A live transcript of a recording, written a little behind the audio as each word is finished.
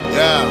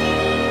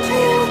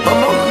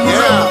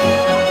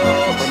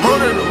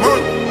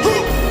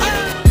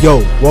Yo,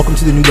 welcome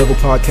to the New Level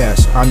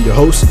Podcast. I'm your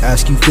host,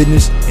 Ask You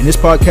Fitness, and this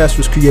podcast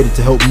was created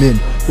to help men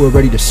who are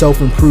ready to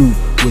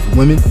self-improve with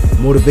women,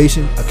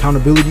 motivation,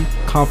 accountability,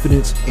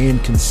 confidence,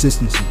 and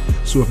consistency.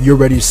 So if you're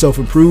ready to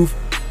self-improve,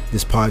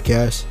 this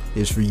podcast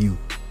is for you.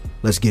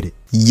 Let's get it.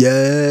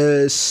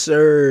 Yes,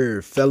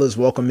 sir. Fellas,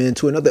 welcome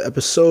into another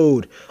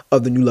episode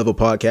of the New Level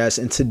Podcast.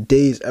 In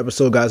today's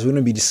episode, guys, we're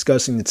going to be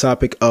discussing the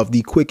topic of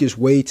the quickest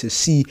way to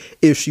see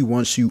if she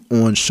wants you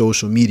on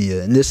social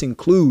media. And this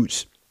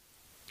includes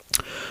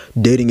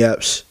dating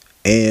apps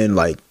and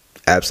like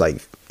apps like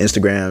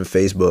Instagram,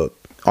 Facebook,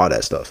 all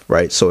that stuff,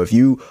 right? So if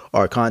you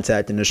are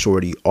contacting a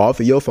shorty off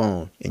of your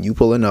phone and you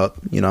pulling up,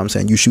 you know what I'm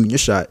saying, you shooting your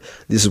shot,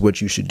 this is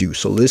what you should do.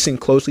 So listen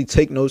closely,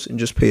 take notes, and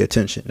just pay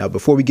attention. Now,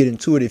 before we get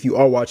into it, if you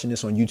are watching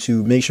this on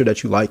YouTube, make sure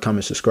that you like,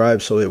 comment,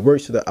 subscribe so it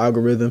works to the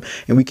algorithm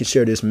and we can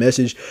share this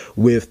message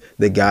with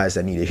the guys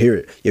that need to hear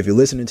it. If you're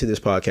listening to this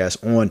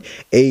podcast on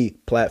a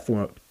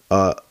platform,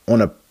 on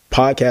a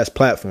podcast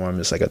platform,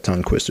 it's like a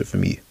tongue twister for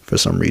me for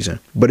some reason.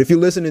 But if you're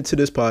listening to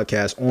this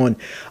podcast on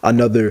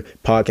another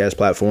podcast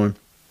platform,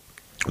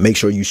 make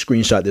sure you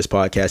screenshot this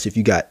podcast. If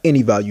you got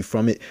any value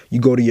from it,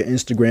 you go to your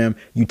Instagram,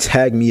 you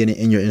tag me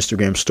in your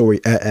Instagram story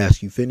at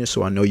Ask You Fitness,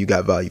 so I know you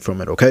got value from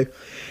it, okay?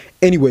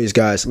 Anyways,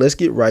 guys, let's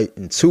get right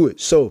into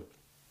it. So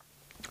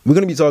we're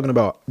going to be talking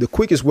about the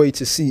quickest way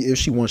to see if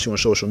she wants you on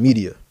social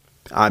media.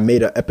 I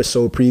made an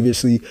episode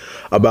previously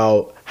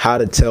about how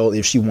to tell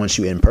if she wants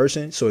you in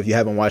person. So if you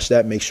haven't watched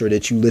that, make sure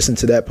that you listen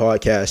to that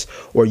podcast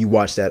or you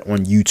watch that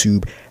on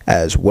YouTube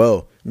as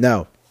well.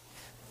 Now,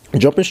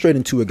 jumping straight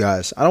into it,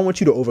 guys, I don't want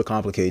you to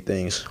overcomplicate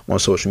things on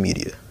social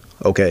media.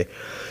 Okay.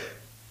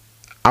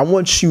 I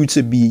want you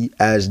to be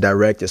as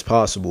direct as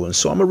possible. And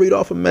so I'm going to read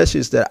off a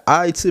message that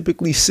I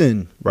typically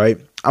send, right?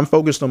 I'm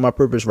focused on my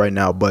purpose right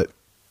now, but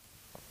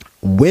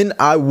when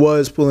I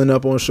was pulling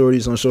up on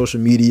shorties on social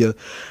media,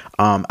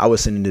 I was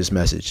sending this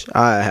message.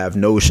 I have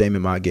no shame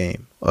in my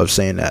game of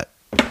saying that.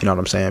 You know what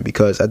I'm saying?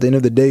 Because at the end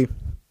of the day,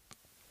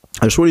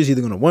 a shorty's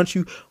either going to want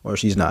you or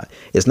she's not.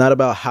 It's not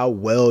about how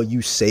well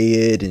you say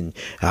it and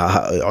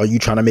how are you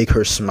trying to make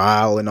her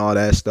smile and all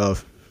that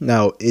stuff.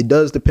 Now, it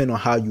does depend on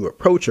how you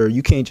approach her.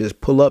 You can't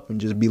just pull up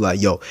and just be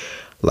like, yo,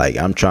 like,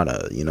 I'm trying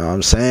to, you know what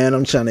I'm saying?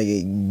 I'm trying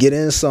to get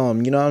in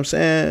some, you know what I'm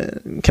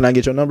saying? Can I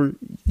get your number?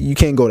 You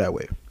can't go that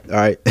way. All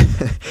right.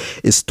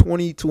 It's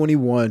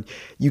 2021.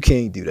 You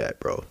can't do that,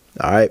 bro.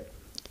 All right.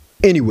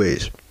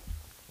 Anyways,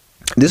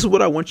 this is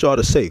what I want y'all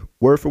to say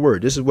word for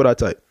word. This is what I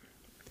type.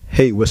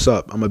 Hey, what's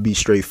up? I'm going to be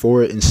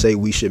straightforward and say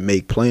we should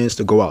make plans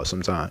to go out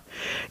sometime.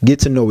 Get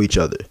to know each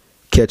other.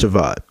 Catch a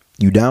vibe.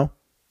 You down?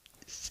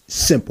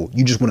 Simple.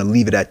 You just want to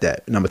leave it at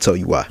that. And I'm going to tell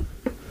you why.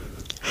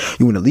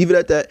 You want to leave it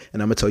at that.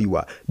 And I'm going to tell you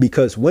why.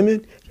 Because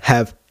women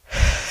have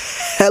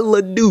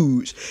hella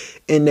dudes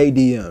in their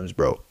DMs,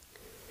 bro.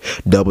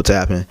 Double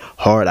tapping,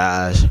 hard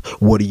eyes.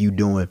 What are you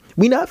doing?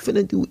 We not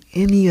finna do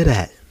any of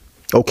that.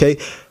 Okay.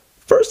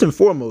 First and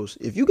foremost,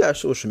 if you got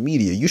social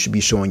media, you should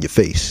be showing your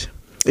face.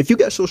 If you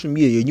got social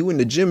media and you in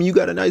the gym, you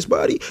got a nice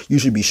body, you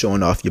should be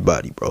showing off your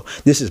body, bro.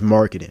 This is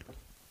marketing.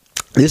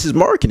 This is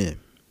marketing.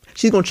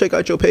 She's going to check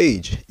out your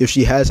page if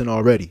she hasn't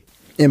already.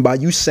 And by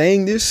you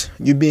saying this,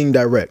 you're being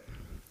direct.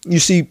 You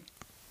see,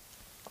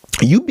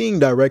 you being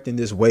direct in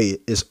this way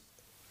is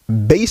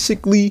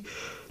basically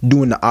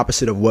doing the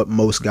opposite of what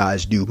most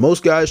guys do.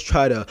 Most guys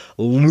try to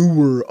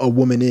lure a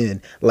woman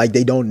in like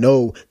they don't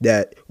know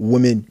that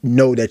women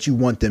know that you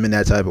want them in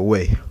that type of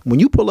way. When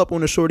you pull up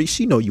on a shorty,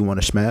 she know you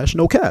want to smash.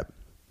 No cap.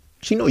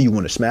 She know you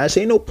want to smash.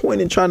 Ain't no point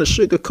in trying to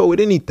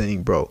sugarcoat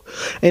anything, bro.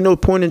 Ain't no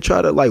point in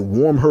trying to like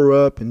warm her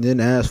up and then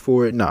ask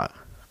for it. Nah.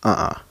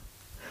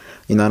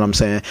 You know what I'm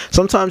saying?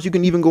 Sometimes you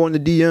can even go in the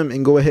DM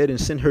and go ahead and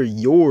send her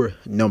your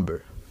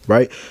number,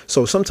 right?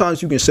 So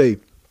sometimes you can say,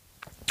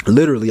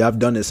 literally, I've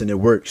done this and it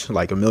works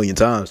like a million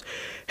times.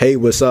 Hey,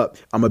 what's up?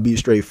 I'm going to be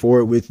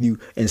straightforward with you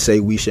and say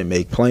we should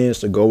make plans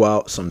to go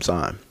out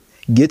sometime.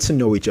 Get to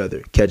know each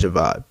other. Catch a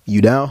vibe.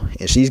 You down?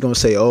 And she's going to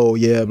say, oh,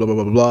 yeah, blah, blah,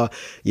 blah, blah.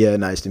 Yeah,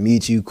 nice to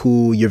meet you.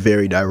 Cool. You're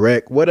very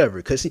direct. Whatever.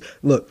 Because,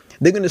 look,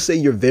 they're going to say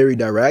you're very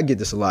direct. I get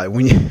this a lot.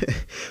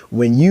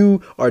 When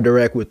you are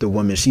direct with the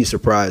woman, she's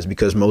surprised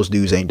because most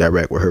dudes ain't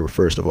direct with her,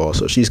 first of all.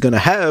 So she's going to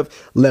have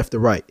left or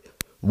right,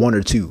 one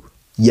or two,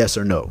 yes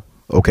or no.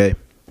 Okay.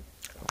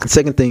 The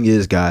second thing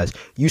is, guys,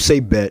 you say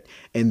bet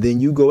and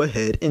then you go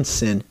ahead and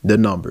send the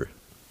number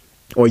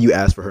or you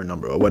ask for her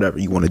number or whatever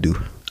you want to do.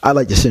 I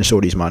like to send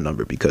shorties my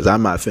number because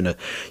I'm not finna,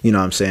 you know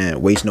what I'm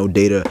saying, waste no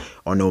data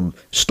or no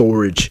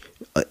storage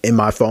in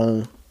my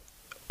phone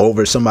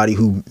over somebody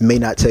who may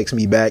not text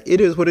me back.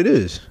 It is what it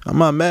is. I'm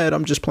not mad.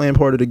 I'm just playing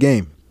part of the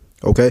game.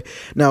 Okay.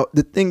 Now,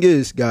 the thing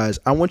is, guys,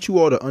 I want you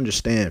all to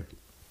understand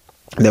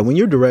that when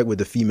you're direct with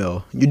a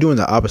female, you're doing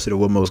the opposite of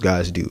what most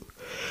guys do.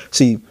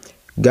 See,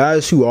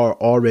 guys who are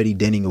already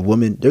dating a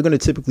woman, they're going to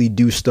typically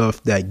do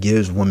stuff that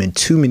gives women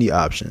too many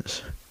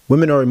options.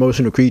 Women are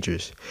emotional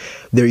creatures.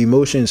 Their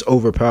emotions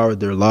overpower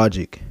their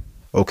logic.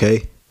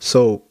 Okay.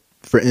 So,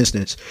 for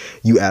instance,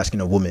 you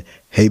asking a woman,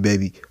 hey,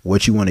 baby,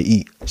 what you want to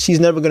eat? She's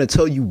never going to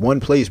tell you one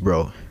place,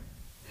 bro.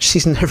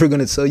 She's never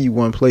going to tell you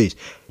one place.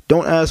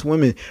 Don't ask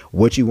women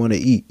what you want to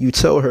eat. You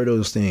tell her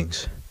those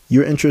things.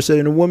 You're interested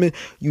in a woman,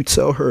 you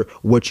tell her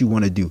what you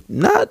want to do.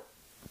 Not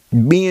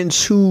being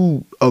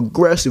too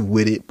aggressive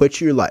with it, but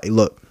you're like,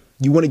 look,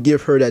 you want to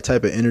give her that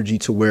type of energy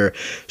to where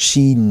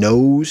she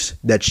knows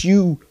that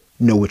you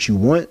know what you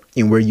want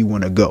and where you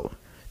want to go.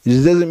 It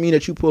doesn't mean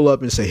that you pull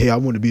up and say, hey, I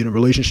want to be in a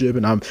relationship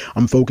and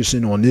I'm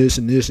focusing on this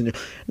and this and that.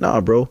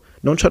 Nah, bro,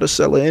 don't try to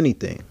sell her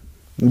anything.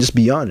 And just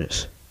be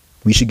honest.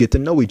 We should get to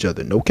know each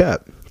other. No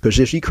cap. Because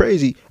if she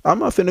crazy, I'm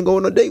not finna go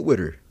on a date with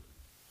her.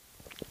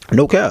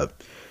 No cap.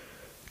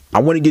 I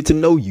want to get to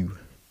know you.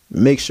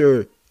 Make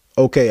sure,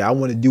 okay, I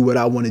want to do what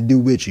I want to do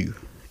with you.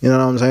 You know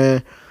what I'm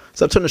saying?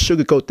 Stop trying to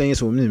sugarcoat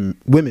things with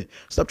women.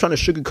 Stop trying to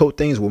sugarcoat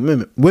things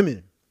with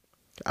women.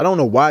 I don't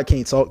know why I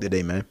can't talk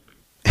today, man.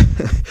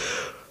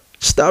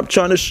 Stop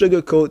trying to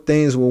sugarcoat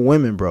things with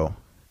women, bro.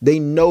 They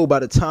know by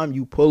the time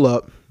you pull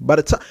up, by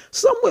the time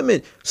some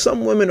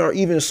women are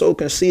even so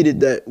conceited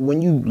that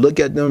when you look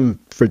at them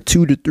for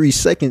 2 to 3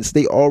 seconds,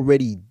 they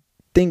already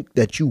think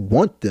that you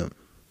want them.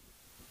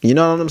 You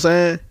know what I'm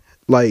saying?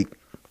 Like,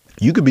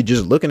 you could be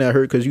just looking at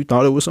her because you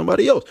thought it was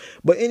somebody else.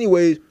 But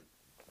anyways,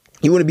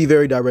 you want to be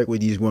very direct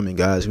with these women,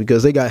 guys,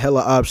 because they got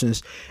hella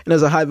options. And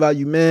as a high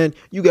value man,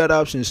 you got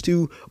options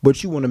too,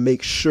 but you want to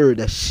make sure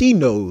that she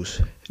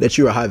knows that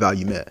you're a high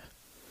value man.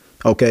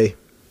 Okay.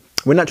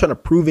 We're not trying to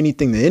prove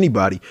anything to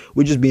anybody.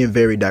 We're just being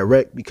very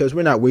direct because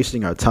we're not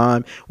wasting our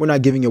time. We're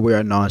not giving away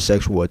our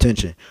non-sexual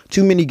attention.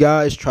 Too many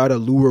guys try to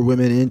lure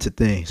women into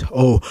things.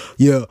 Oh,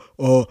 yeah,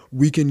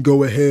 we can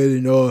go ahead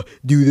and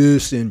do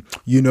this. And,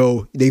 you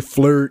know, they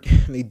flirt,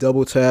 they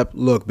double tap.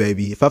 Look,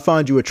 baby, if I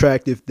find you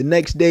attractive the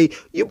next day,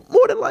 you're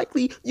more than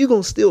likely you're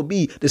going to still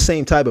be the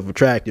same type of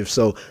attractive.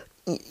 So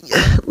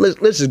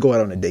let's just go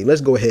out on a date. Let's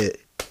go ahead,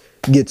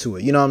 get to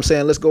it. You know what I'm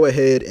saying? Let's go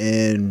ahead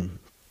and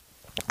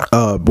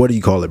what do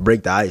you call it?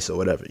 Break the ice or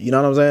whatever. You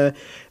know what I'm saying?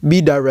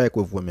 Be direct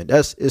with women.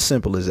 That's as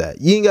simple as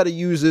that. You ain't got to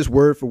use this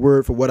word for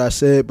what I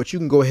said, but you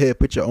can go ahead,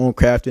 put your own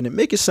craft in it.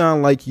 Make it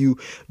sound like you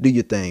do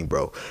your thing,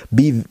 bro.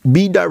 Be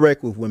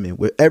direct with women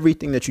with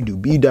everything that you do.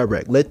 Be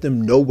direct. Let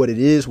them know what it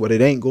is, what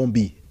it ain't going to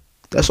be.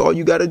 That's all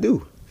you got to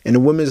do. And the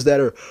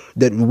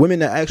women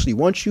that actually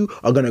want you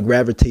are going to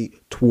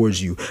gravitate towards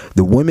you.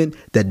 The women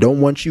that don't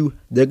want you,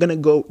 they're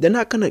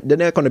not going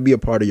to be a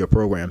part of your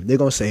program. They're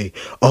going to say,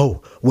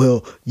 oh,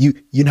 well,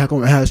 you're not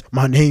going to ask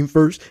my name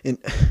first. And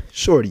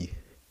shorty,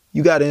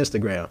 you got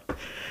Instagram.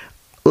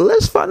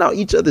 Let's find out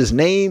each other's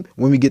name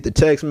when we get the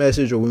text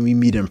message or when we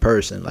meet in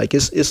person. Like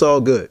it's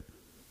all good.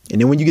 And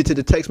then when you get to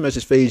the text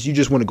message phase, you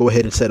just want to go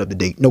ahead and set up the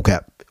date. No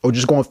cap. Or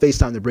just go on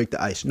FaceTime to break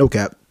the ice. No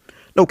cap.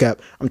 No cap.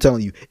 I'm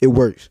telling you, it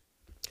works.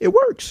 It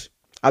works.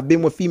 I've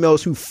been with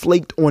females who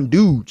flaked on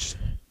dudes.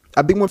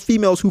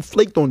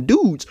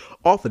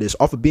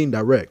 off of being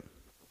direct.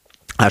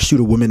 I shoot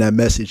a woman that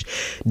message.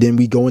 Then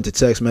we go into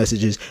text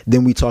messages.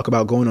 Then we talk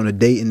about going on a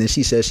date. And then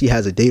she says she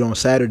has a date on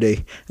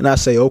Saturday. And I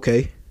say,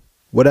 okay,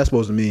 what that's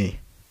supposed to mean?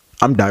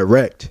 I'm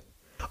direct.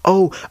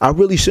 Oh, I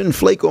really shouldn't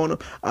flake on him.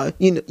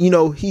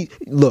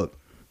 Look,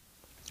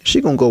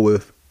 she gonna go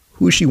with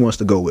who she wants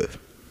to go with.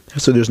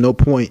 So there's no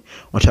point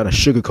on trying to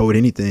sugarcoat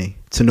anything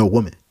to no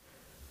woman.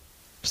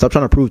 Stop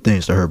trying to prove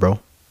things to her, bro.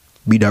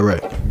 Be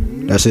direct.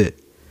 That's it.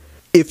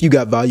 If you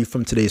got value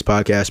from today's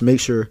podcast, make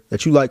sure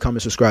that you like,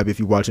 comment, subscribe if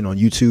you're watching on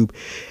YouTube.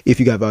 If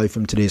you got value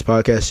from today's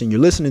podcast and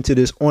you're listening to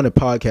this on a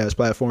podcast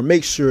platform,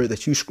 make sure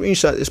that you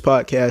screenshot this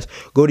podcast,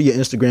 go to your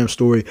Instagram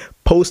story,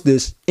 post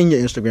this in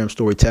your Instagram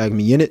story, tag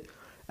me in it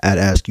at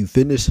Ask You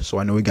Fitness, so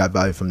I know we got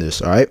value from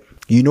this. All right.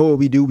 You know what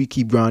we do? We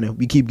keep grinding.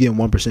 We keep getting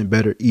 1%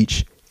 better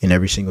each and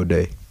every single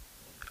day.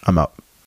 I'm out.